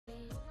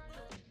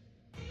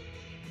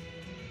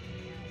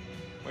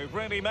We've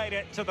really made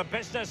it to the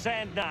business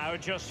end now.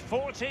 Just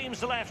 4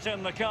 teams left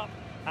in the Cup.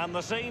 And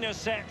the scene is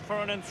set for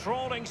an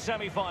enthralling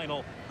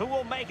semi-final. Who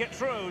will make it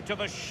through to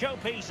the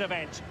showpiece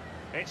event?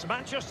 It's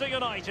Manchester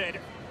United.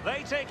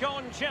 They take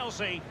on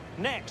Chelsea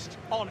next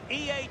on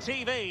EA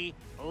TV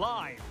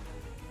Live.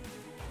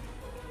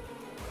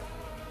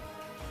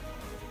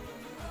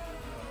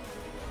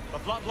 The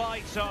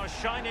floodlights are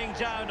shining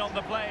down on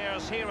the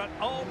players here at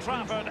Old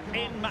Trafford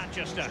in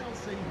Manchester.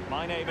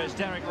 My name is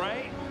Derek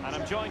Ray, and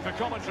I'm joined for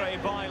commentary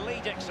by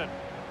Lee Dixon.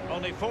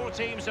 Only 4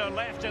 teams are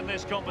left in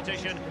this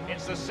competition.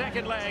 It's the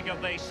second leg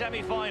of the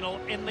semi-final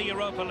in the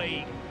Europa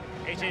League.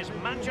 It is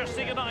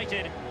Manchester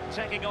United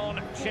taking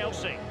on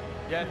Chelsea.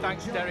 Yeah,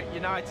 thanks, Derek.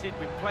 United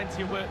with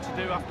plenty of work to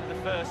do after the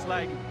first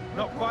leg.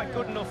 Not quite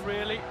good enough,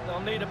 really.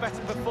 They'll need a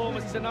better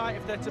performance tonight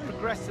if they're to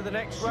progress to the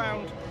next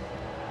round.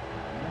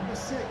 Number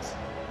 6,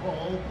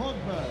 Paul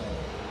Pogba.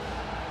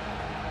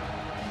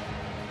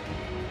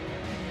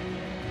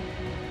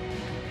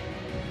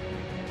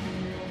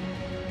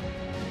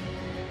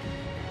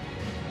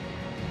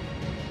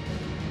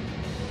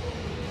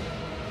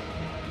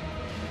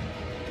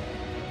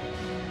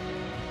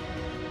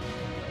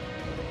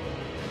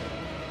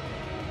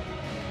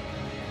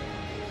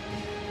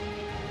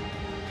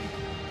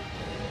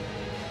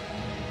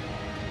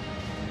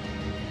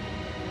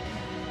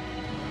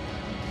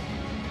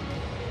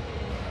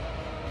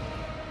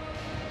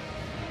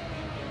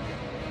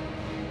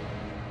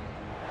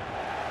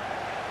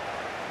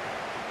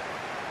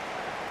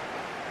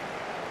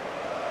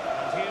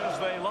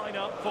 The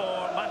lineup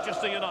for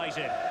Manchester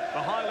United.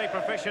 The highly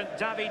proficient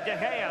David De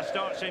Gea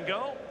starts in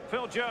goal.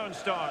 Phil Jones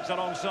starts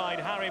alongside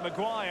Harry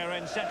Maguire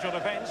in central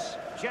defence.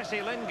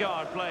 Jesse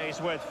Lingard plays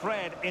with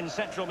Fred in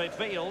central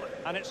midfield.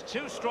 And it's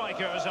 2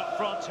 strikers up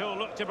front who'll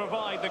look to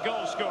provide the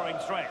goal-scoring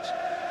threat.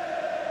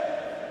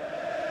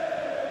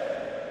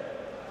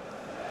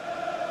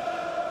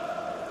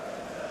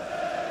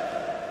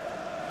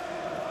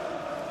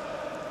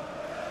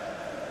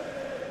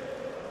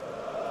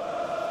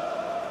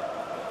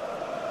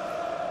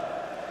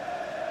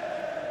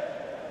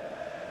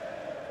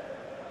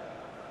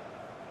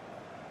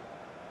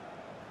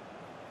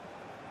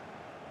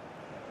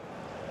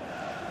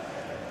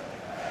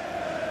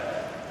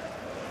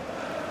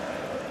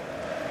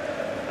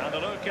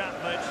 Look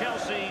at the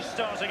Chelsea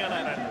starting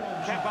 11.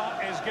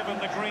 Kepa is given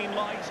the green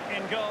light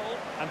in goal.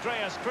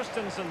 Andreas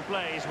Christensen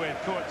plays with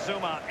Kurt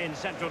Zouma in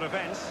central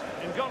defence.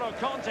 N'Golo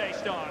Kanté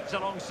starts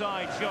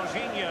alongside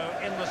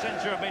Jorginho in the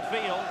centre of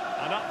midfield.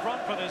 And up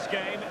front for this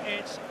game,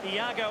 it's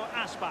Iago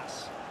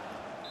Aspas.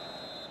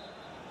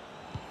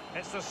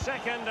 It's the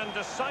second and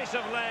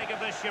decisive leg of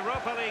this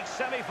Europa League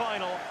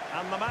semi-final,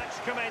 and the match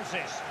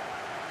commences.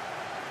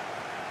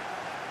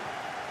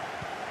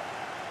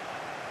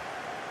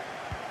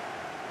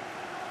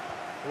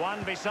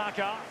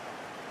 Wan-Bissaka.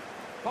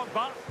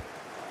 Pogba.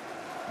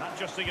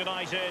 Manchester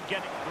United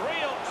getting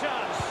real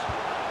chance.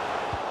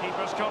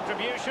 Keeper's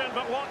contribution,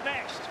 but what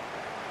next?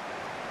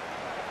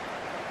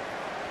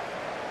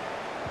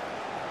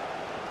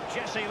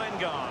 Jesse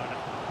Lingard.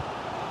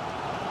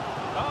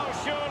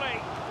 Oh, surely.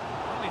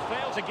 Well, he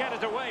failed to get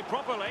it away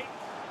properly.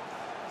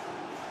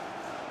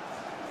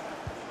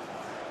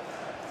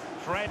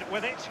 Fred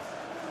with it.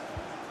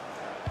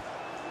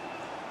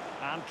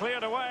 And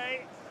cleared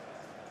away.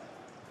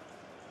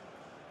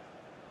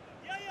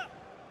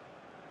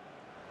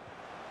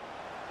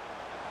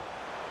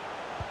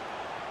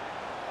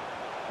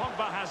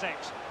 Pogba has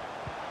it.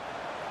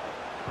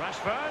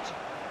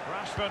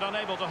 Rashford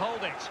unable to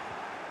hold it.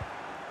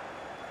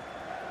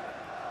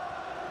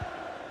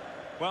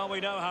 Well, we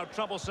know how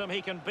troublesome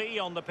he can be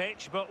on the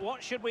pitch, but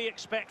what should we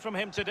expect from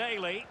him today,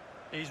 Lee?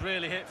 He's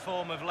really hit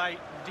form of late.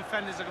 The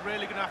defenders are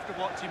really going to have to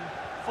watch him.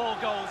 4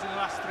 goals in the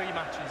last 3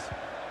 matches.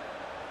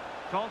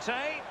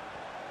 Kanté.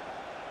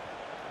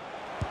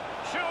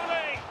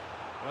 Surely!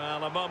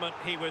 Well, a moment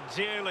he would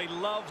dearly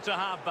love to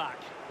have back.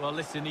 Well,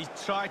 listen, he's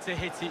tried to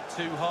hit it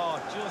too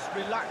hard. Just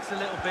relax a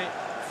little bit,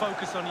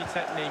 focus on your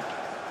technique.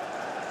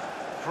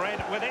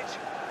 Fred with it.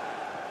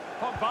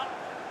 Pogba.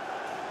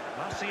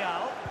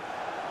 Martial.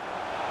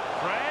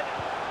 Fred.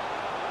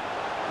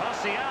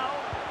 Martial.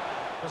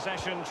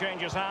 Possession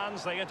changes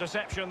hands, the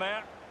interception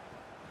there.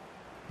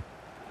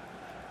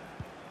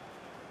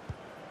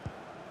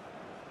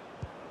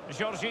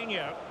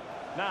 Jorginho.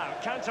 Now,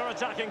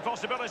 counter-attacking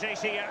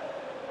possibilities here.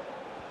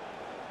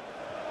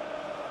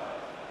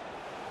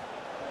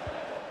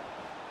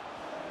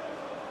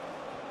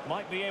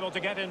 Might be able to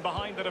get in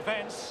behind the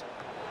defence.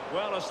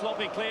 Well, a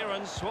sloppy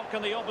clearance. What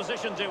can the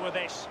opposition do with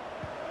this?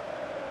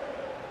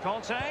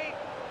 Kanté.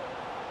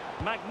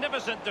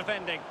 Magnificent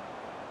defending.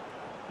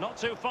 Not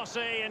too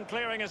fussy in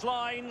clearing his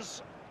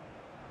lines.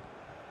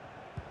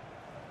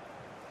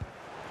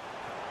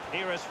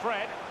 Here is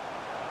Fred.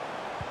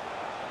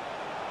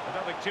 I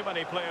don't think too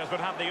many players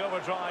would have the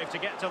overdrive to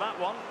get to that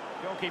one.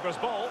 Goalkeeper's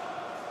ball.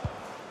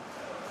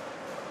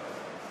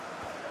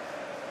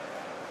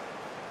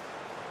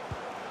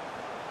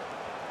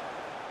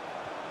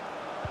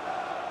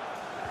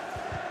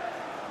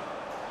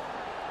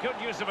 Good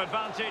use of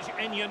advantage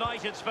in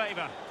United's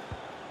favour.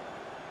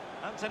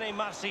 Anthony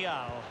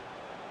Martial.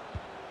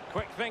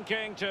 Quick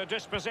thinking to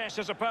dispossess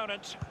his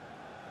opponent.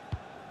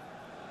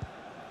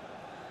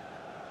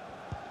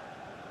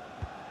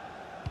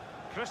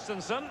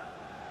 Christensen.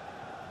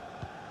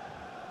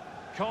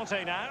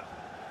 Conte now.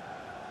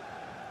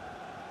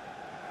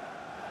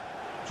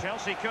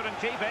 Chelsea couldn't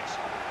keep it.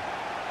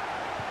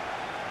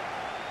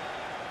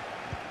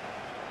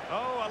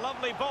 Oh, a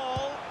lovely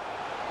ball.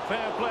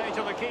 Fair play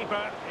to the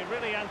keeper. He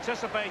really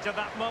anticipated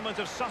that moment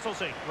of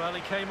subtlety. Well,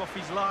 he came off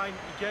his line.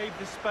 He gave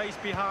the space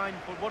behind,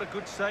 but what a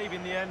good save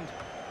in the end.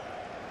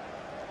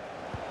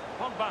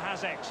 Pogba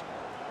has it.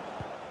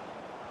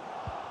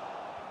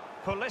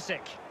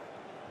 Pulisic.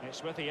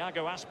 It's with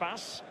Iago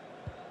Aspas.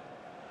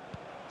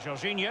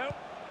 Jorginho.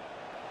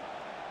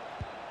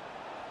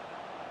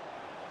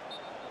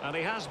 And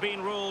he has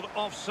been ruled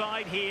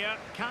offside here.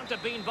 Can't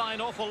have been by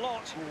an awful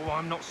lot. Oh,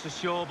 I'm not so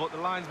sure, but the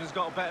linesman's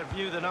got a better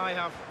view than I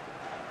have.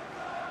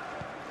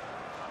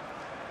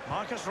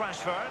 Marcus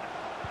Rashford.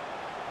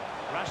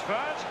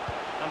 Rashford.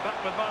 And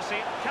back with Martial.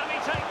 Can he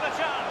take the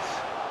chance?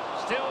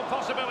 Still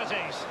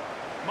possibilities.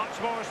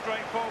 Much more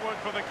straightforward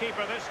for the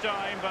keeper this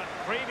time, but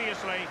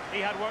previously he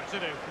had work to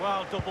do.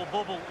 Well, double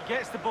bubble. He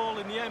gets the ball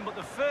in the end, but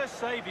the first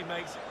save he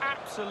makes,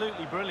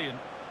 absolutely brilliant.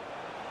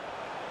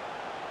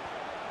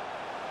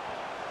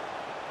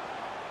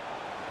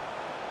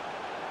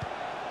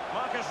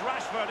 Marcus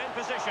Rashford in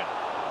position.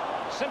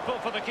 Simple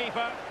for the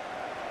keeper.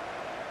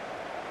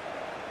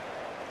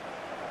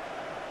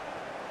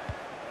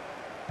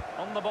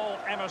 On the ball,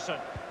 Emerson.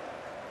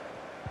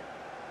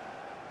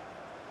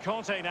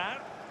 Conte now.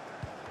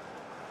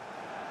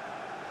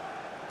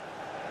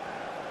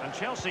 And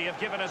Chelsea have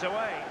given us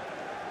away.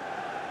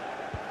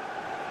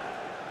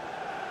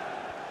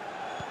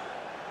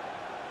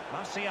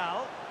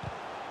 Martial.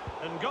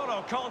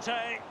 N'Golo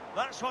Conte.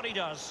 That's what he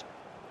does.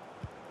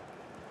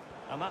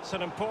 And that's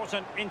an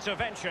important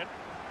intervention.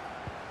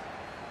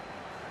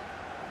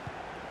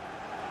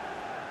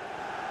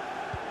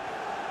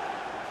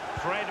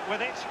 Fred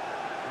with it.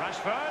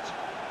 Rashford.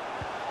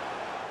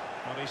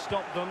 Well, he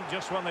stopped them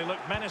just when they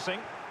looked menacing.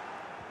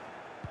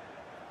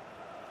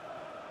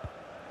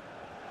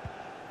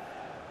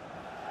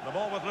 The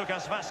ball with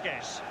Lucas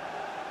Vazquez.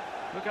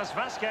 Lucas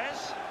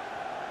Vazquez.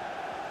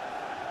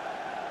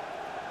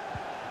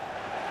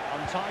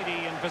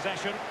 Untidy in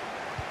possession.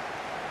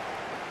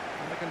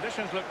 And the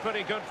conditions look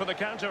pretty good for the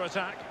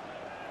counter-attack.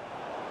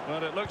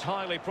 Well, it looked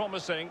highly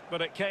promising,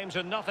 but it came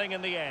to nothing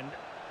in the end.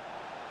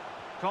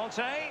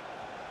 Conte.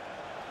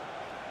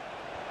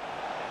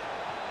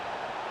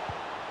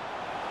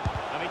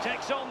 And he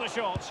takes on the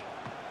shot.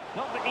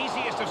 Not the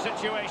easiest of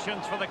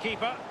situations for the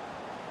keeper.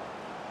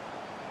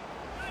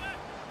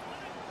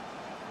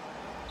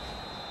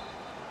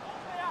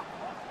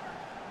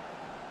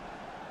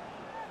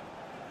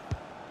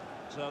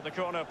 So the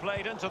corner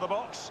played into the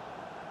box.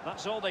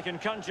 That's all they can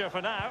conjure for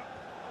now.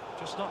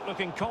 Just not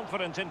looking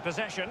confident in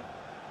possession.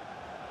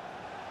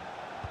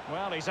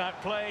 Well, he's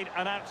outplayed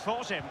and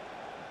outthought him.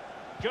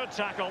 Good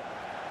tackle.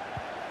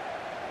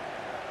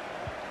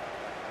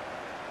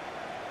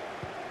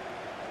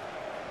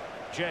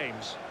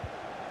 James.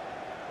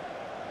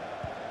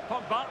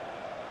 Pogba.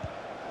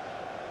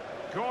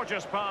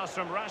 Gorgeous pass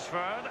from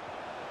Rashford.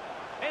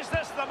 Is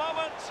this the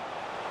moment?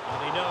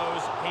 And he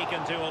knows he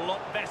can do a lot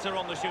better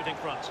on the shooting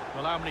front.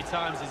 Well, how many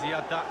times has he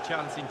had that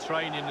chance in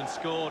training and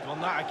scored? On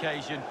that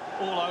occasion,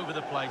 all over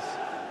the place.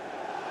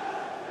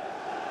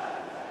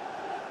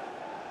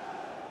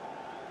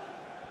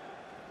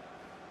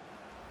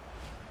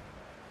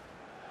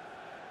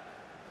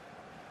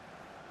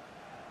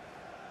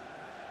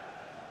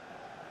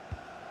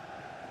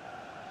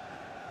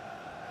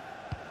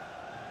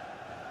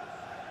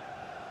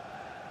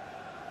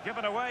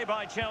 Given away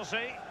by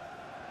Chelsea.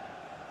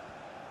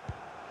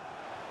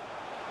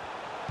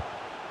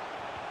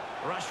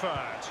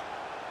 Rashford.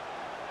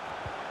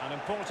 An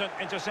important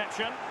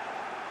interception.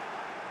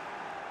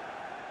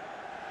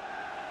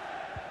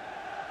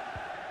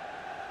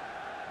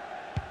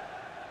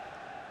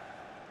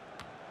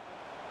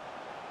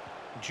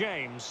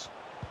 James.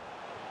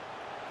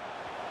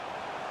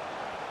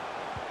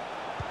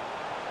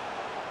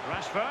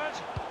 Rashford.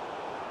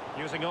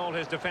 Using all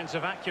his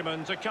defensive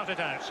acumen to cut it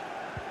out.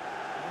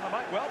 Well, there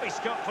might well be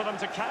scope for them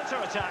to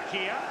counter-attack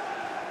here.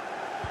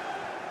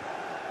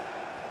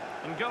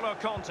 N'Golo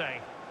Conte.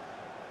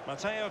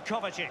 Mateo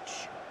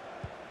Kovacic.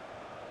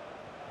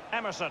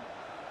 Emerson.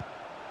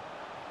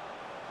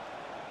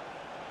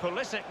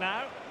 Pulisic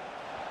now.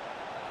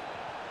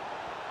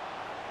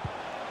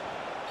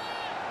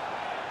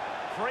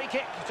 Free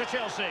kick to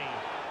Chelsea.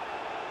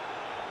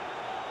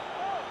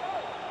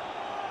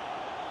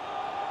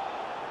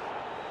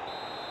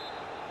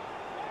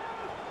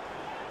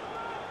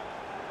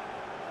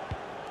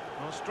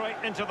 Well, straight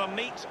into the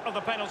meat of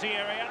the penalty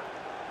area.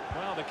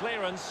 Well, the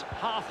clearance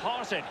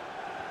half-hearted.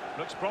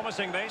 Looks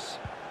promising, this.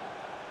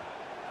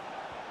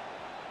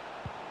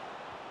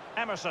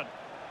 Emerson.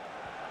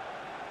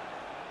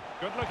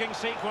 Good-looking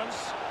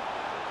sequence.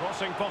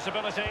 Crossing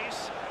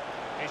possibilities.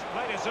 He's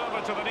played it over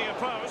to the near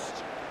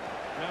post.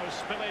 No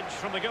spillage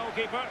from the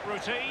goalkeeper.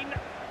 Routine.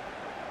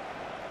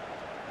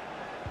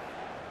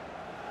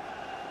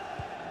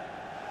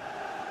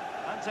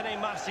 Anthony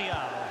Martial.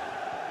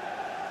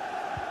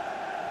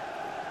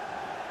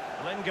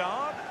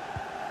 Lingard.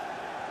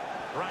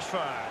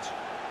 Rashford.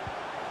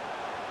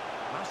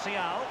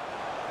 Martial.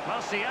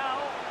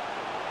 Martial.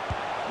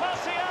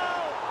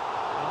 Martial!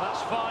 Well,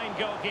 that's fine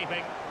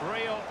goalkeeping.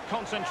 Real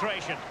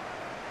concentration.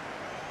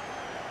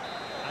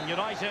 And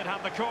United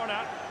have the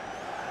corner.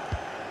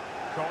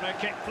 Corner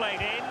kick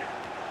played in.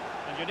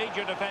 And you need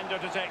your defender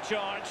to take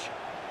charge.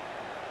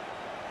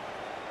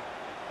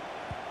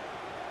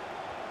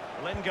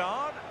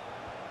 Lingard.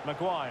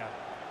 Maguire.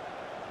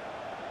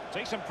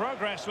 Decent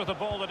progress with the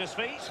ball at his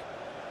feet.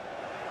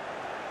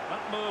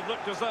 That move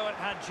looked as though it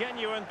had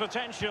genuine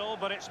potential,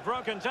 but it's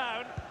broken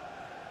down.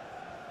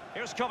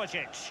 Here's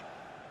Kovacic.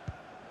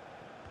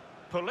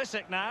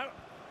 Pulisic now.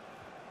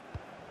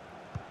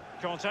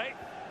 Conte.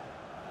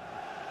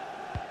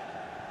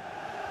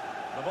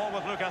 The ball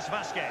with Lucas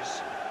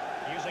Vazquez.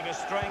 Using his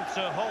strength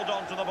to hold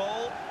on to the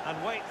ball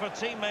and wait for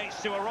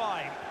teammates to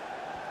arrive.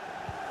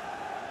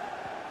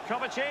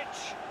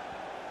 Kovacic.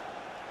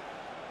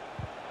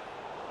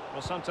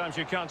 Well, sometimes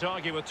you can't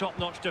argue with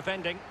top-notch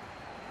defending.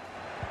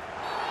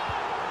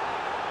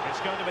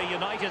 It's going to be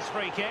United's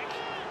free kick.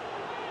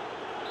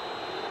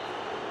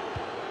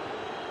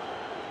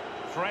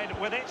 Fred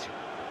with it.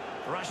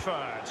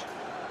 Rashford.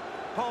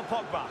 Paul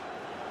Pogba.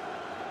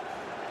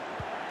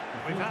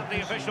 We've had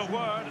the official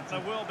word. There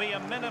will be a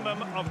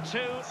minimum of 2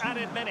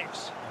 added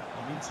minutes.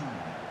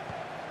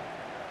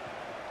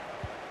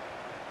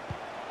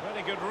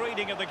 Really good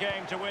reading of the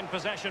game to win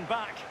possession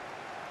back.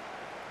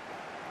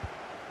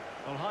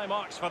 Well, high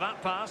marks for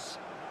that pass.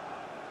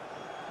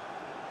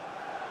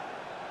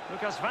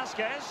 Lucas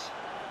Vazquez.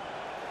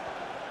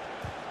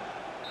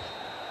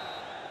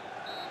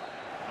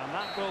 And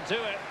that will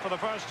do it for the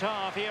first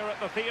half here at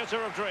the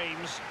Theatre of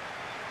Dreams.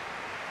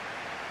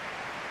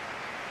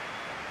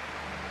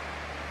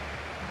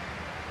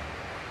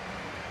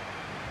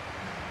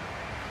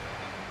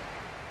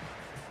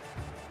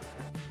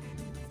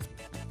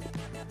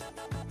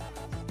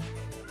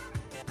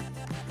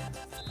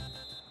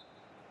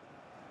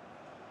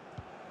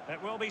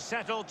 It will be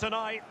settled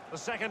tonight, the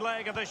second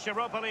leg of this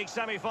Europa League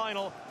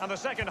semi-final, and the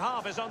second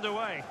half is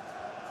underway.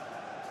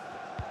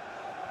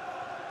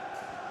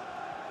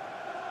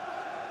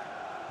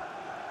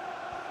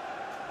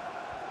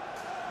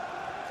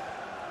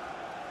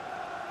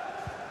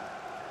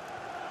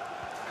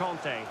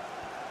 Conte.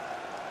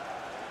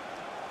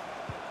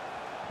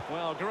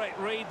 Well, great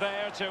read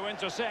there to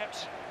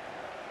intercept.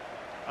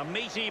 A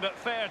meaty but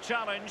fair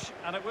challenge,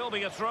 and it will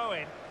be a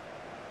throw-in.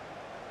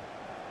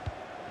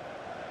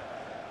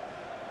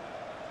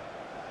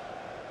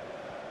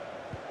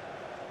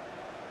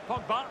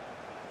 Pogba.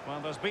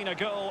 Well, there's been a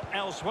goal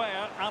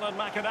elsewhere. Alan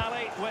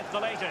McInally with the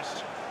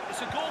latest.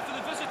 It's a goal for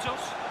the visitors.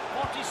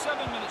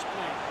 47 minutes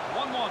played.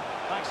 1-1.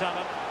 Thanks,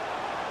 Alan.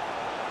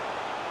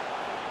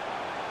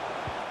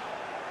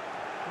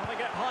 Well,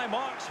 they get high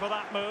marks for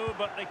that move,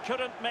 but they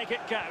couldn't make it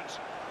count.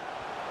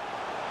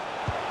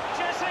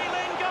 Jesse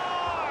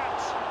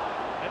Lingard!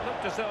 It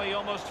looked as though he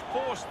almost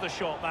forced the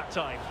shot that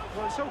time.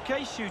 Well, it's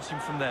okay shooting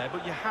from there,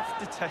 but you have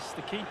to test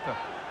the keeper.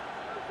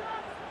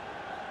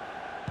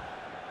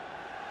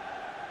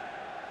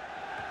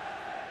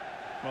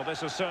 Well,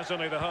 this is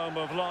certainly the home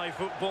of live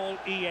football,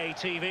 EA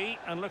TV,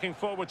 and looking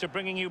forward to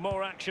bringing you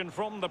more action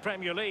from the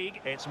Premier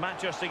League. It's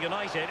Manchester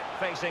United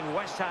facing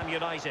West Ham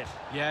United.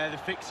 Yeah, the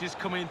fixtures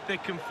come in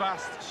thick and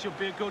fast. Should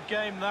be a good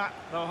game, that.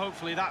 Though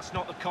hopefully that's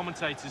not the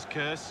commentator's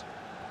curse.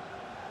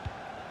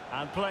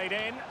 And played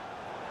in.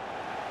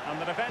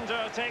 And the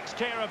defender takes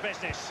care of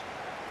business.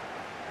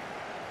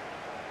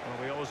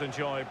 Well, we always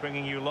enjoy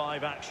bringing you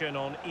live action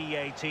on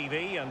EA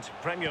TV, and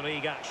Premier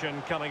League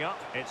action coming up.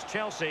 It's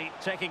Chelsea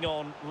taking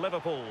on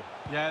Liverpool.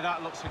 Yeah,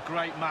 that looks a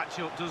great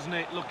match-up, doesn't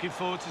it? Looking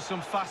forward to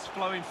some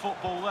fast-flowing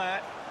football there.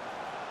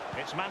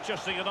 It's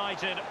Manchester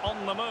United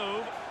on the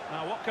move.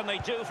 Now, what can they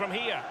do from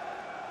here?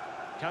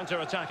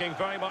 Counter-attacking,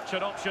 very much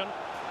an option.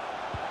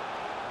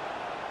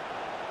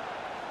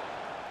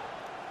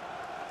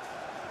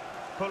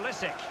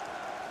 Pulisic.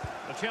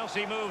 The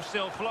Chelsea move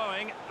still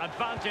flowing.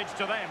 Advantage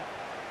to them.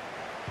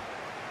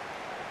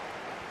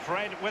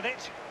 Fred with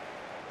it.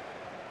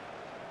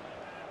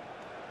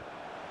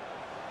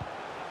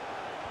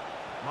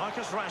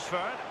 Marcus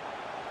Rashford.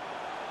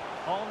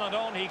 On and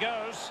on he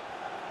goes.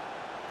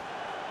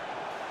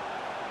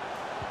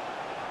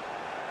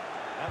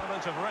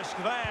 Element of risk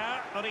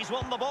there, but he's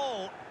won the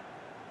ball.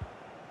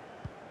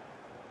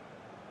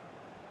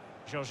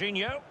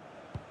 Jorginho.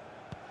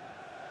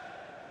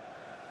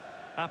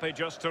 Happy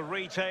just to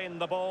retain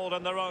the ball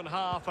in their own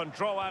half and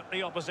draw out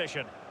the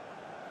opposition.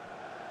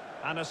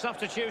 And a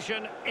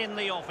substitution in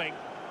the offing.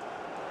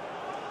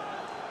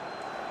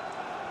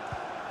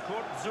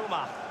 Kurt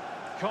Zouma.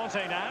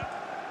 Conte now.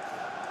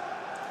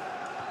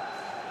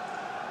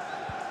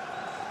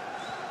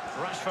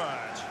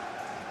 Rashford.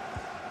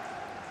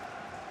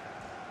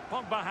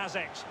 Pogba has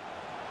it.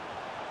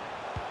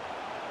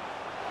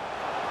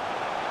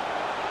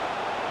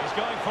 He's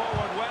going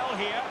forward well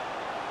here.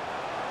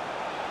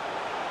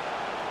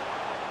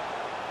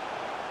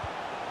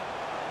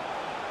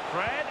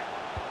 Fred.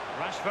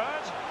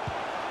 Rashford.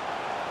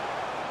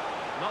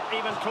 Not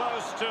even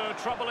close to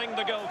troubling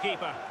the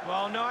goalkeeper.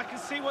 Well, no, I can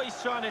see what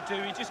he's trying to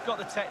do. He just got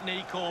the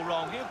technique all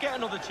wrong. He'll get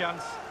another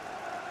chance.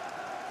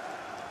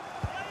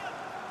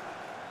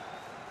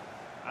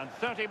 And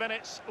 30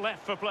 minutes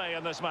left for play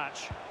in this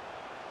match.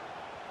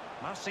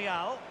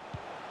 Martial.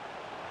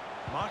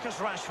 Marcus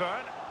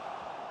Rashford.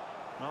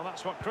 Well,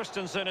 that's what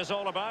Christensen is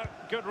all about.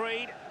 Good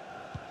read.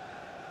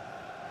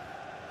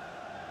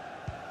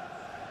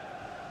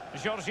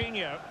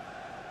 Jorginho.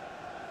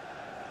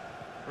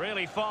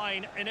 Really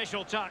fine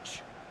initial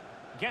touch.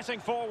 Getting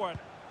forward.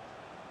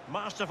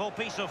 Masterful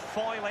piece of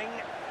foiling.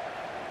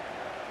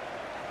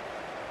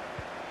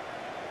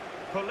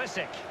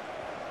 Pulisic.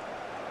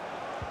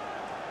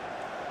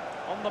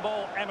 On the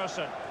ball,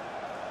 Emerson.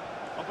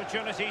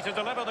 Opportunity to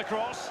deliver the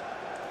cross.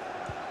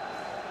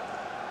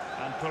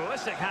 And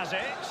Pulisic has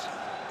it.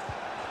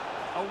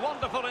 A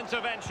wonderful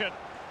intervention.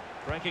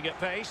 Breaking at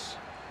pace.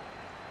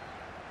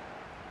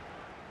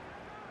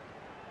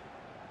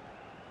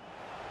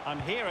 I'm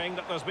hearing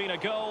that there's been a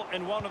goal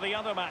in one of the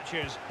other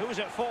matches. Who's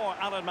it for,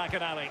 Alan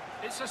McInally?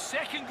 It's a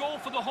second goal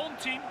for the home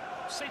team.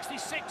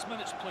 66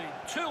 minutes played.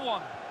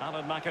 2-1.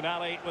 Alan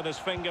McInally with his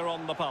finger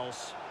on the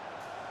pulse.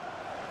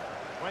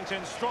 Went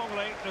in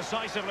strongly,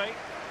 decisively.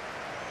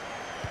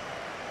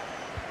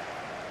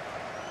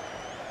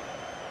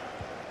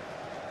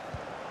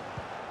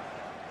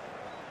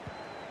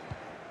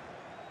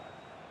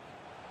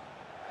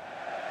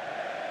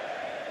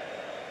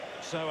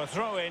 So a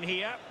throw in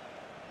here.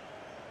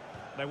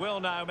 They will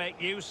now make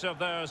use of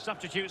their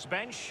substitutes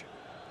bench.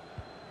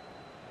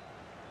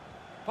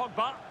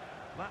 Pogba.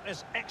 That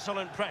is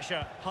excellent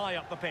pressure high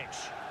up the pitch.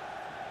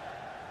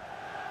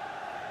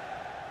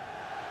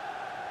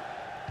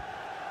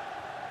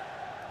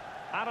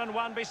 Aaron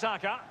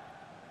Wan-Bissaka.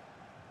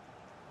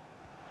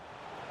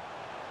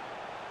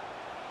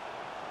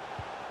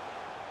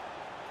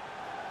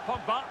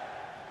 Pogba.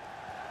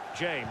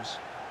 James.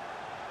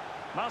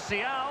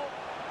 Martial.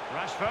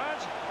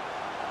 Rashford.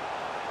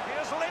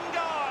 Here's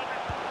Lingard.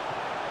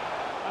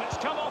 And it's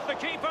come off the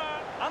keeper.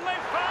 And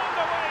they've found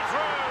a way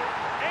through.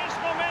 Is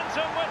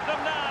momentum with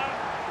them now.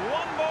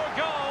 One more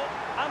goal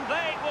and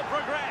they will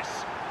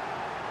progress.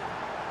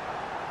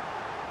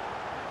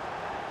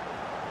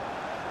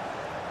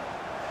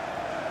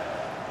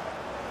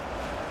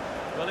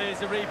 Well,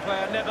 here's a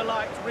replay. I never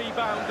liked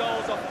rebound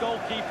goals off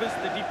goalkeepers.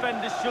 The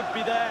defenders should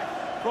be there.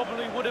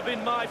 Probably would have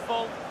been my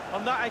fault.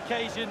 On that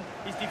occasion,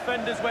 his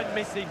defenders went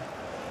missing.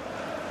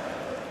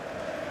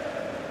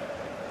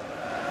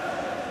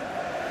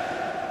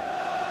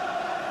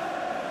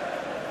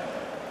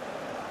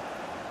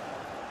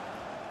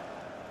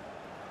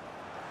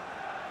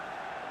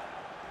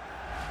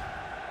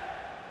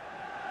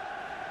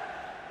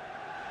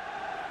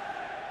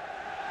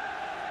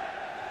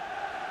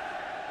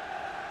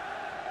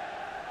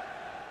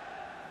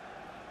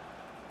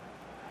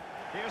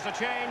 Here's a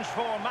change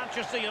for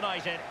Manchester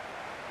United.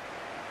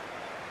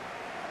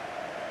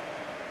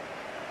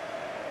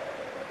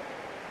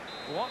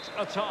 What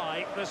a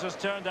tie this has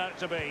turned out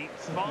to be.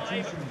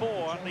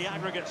 5-4 the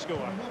aggregate score.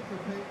 Number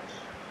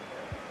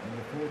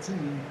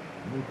 14,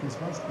 Lucas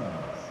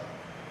Vazquez.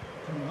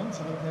 Coming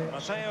onto the pitch,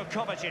 Mateo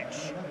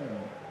Kovacic. 11,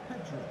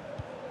 Pedro.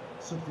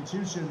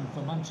 Substitution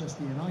for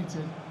Manchester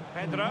United.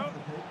 Pedro. Coming off the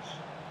pitch,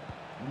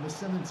 number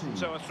 17.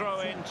 So a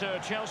throw in to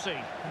Chelsea.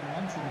 Coming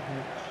onto the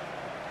pitch,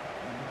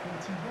 number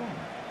 41,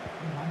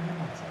 Emmanuel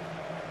Mata.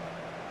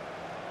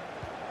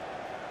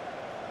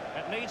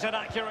 It needs an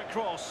accurate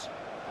cross.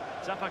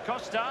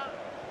 Zappacosta.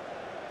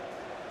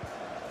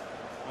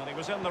 Well, he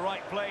was in the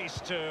right place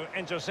to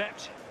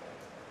intercept.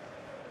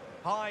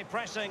 High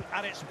pressing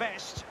at its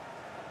best.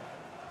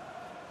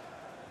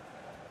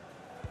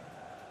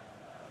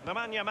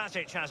 Nemanja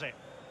Matic has it.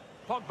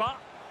 Pogba.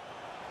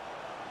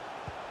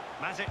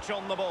 Matic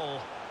on the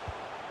ball.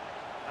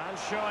 And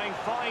showing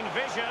fine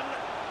vision.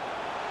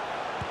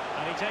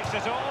 And he takes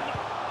it on.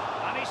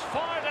 And he's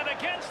fired it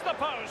against the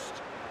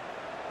post.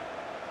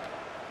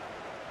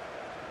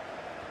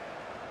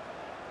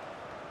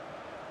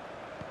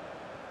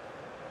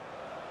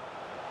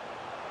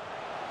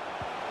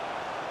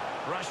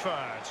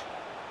 Rashford.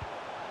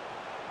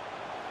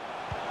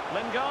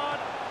 Lingard.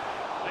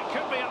 It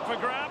could be up for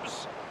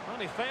grabs. Well,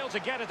 he failed to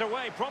get it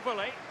away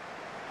properly.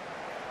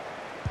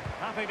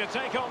 Happy to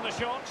take on the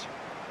shot.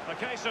 A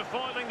case of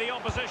foiling the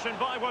opposition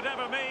by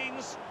whatever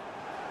means.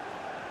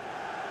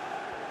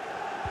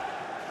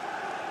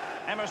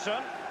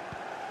 Emerson.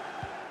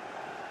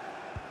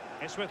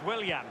 It's with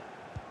Willian.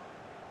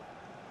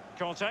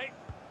 Conte.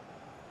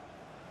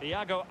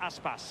 Iago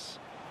Aspas.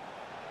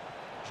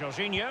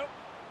 Jorginho.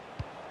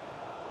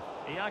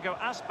 Iago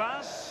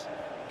Aspas.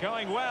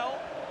 Going well.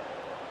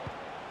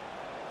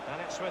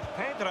 And it's with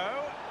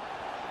Pedro.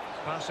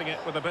 Passing it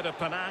with a bit of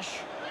panache.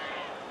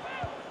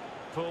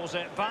 Pulls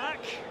it back.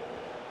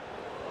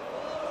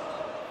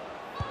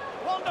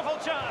 Wonderful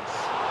chance.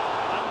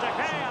 And De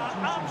Gea,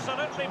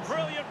 absolutely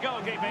brilliant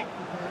goalkeeping.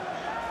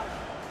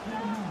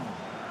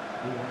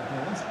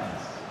 Iago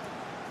Aspas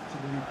to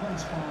be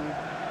replaced by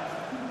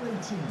number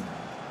 18,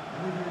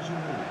 Olivier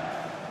Giroud.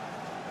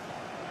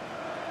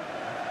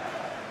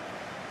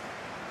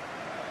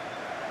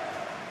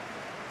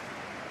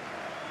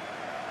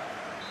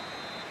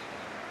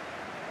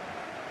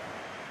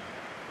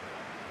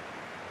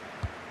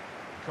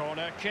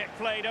 Corner kick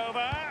played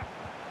over.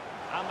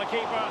 And the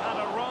keeper had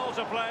a role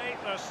to play.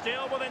 They're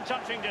still within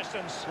touching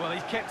distance. Well,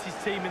 he's kept his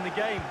team in the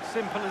game.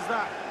 Simple as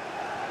that.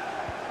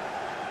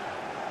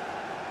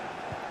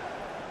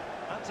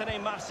 Anthony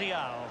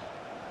Martial.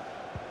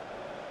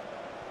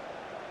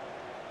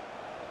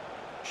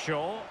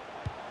 Shaw.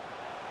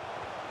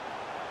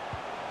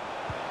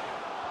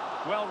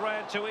 Well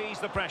read to ease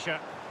the pressure.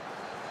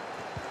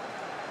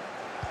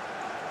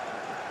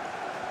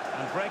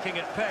 And breaking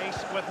at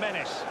pace with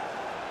menace.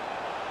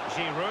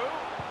 Giroud.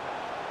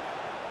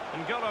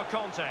 N'Golo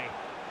Kanté.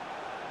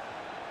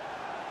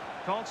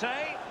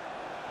 Kanté.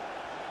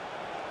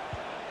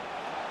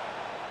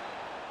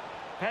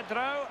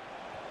 Pedro.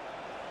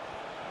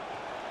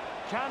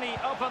 Can he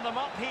open them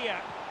up here?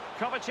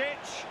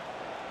 Kovacic.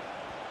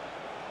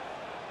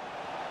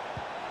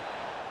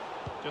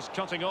 Just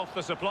cutting off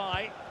the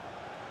supply.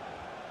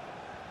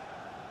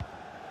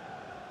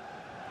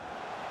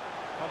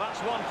 Well, that's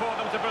one for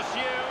them to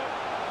pursue.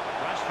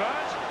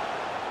 Rashford.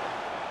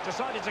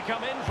 Decided to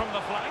come in from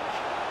the flank.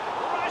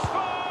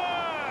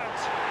 Rashford!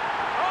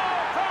 Oh,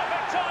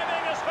 perfect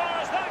timing as far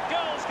as that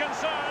goal's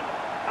concerned.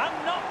 And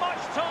not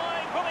much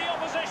time for the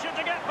opposition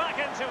to get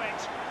back into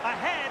it.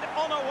 Ahead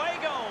on away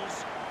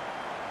goals.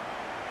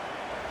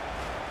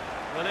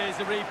 Well, here's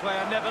the replay.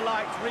 I never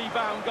liked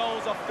rebound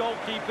goals off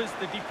goalkeepers.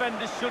 The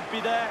defenders should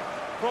be there.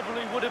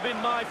 Probably would have been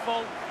my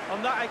fault.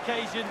 On that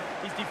occasion,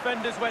 his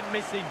defenders went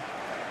missing.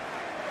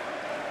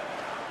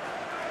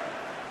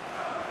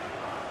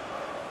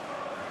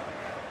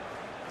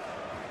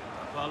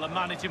 Well, the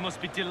manager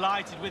must be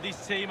delighted with his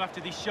team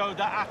after they showed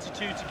that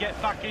attitude to get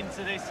back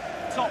into this.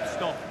 Top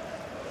stuff.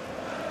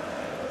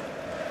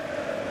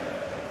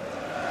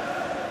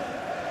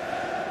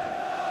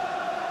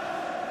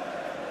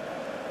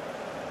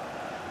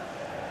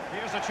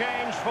 Here's a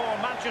change for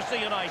Manchester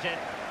United.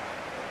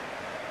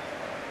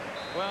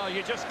 Well,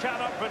 you just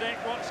cannot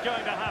predict what's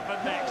going to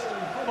happen next.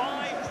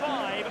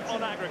 5-5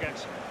 on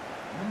aggregate.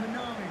 Number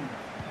 9,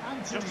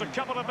 Anthony. Just a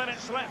couple of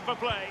minutes left for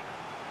play.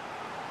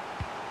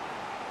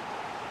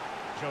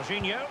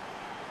 Jorginho.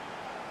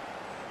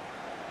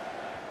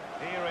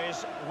 Here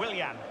is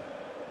Willian.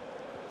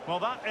 Well,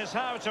 that is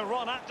how to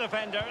run at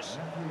defenders.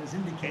 Referee has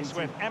indicated It's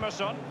with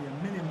Emerson. there will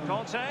be a minimum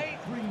Kanté.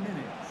 of 3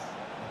 minutes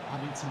of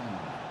added time.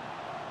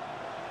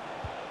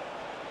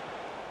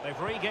 They've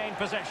regained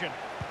possession.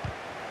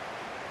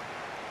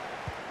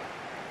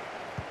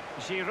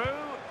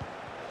 Giroud.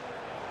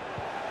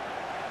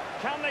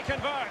 Can they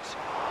convert?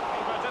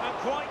 Keeper didn't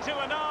quite do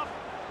enough.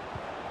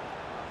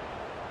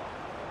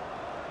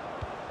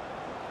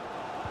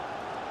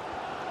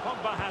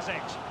 Pogba has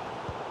it.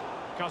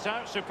 Cut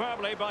out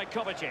superbly by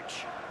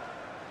Kovacic.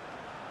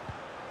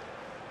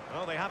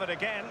 Well, they have it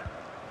again.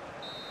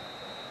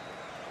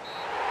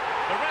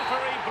 The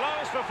referee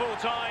blows for full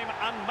time,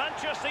 and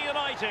Manchester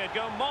United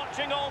go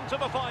marching on to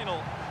the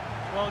final.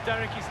 Well,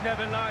 Derek, it's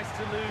never nice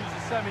to lose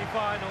a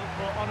semi-final,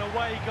 but on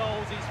away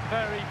goals it's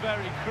very,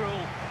 very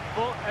cruel.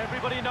 But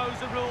everybody knows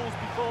the rules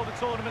before the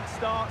tournament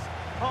starts.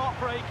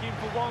 Heartbreaking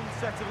for one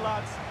set of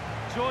lads,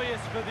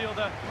 joyous for the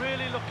other.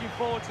 Really looking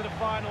forward to the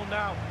final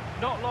now.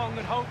 Not long,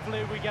 and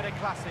hopefully we get a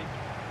classic.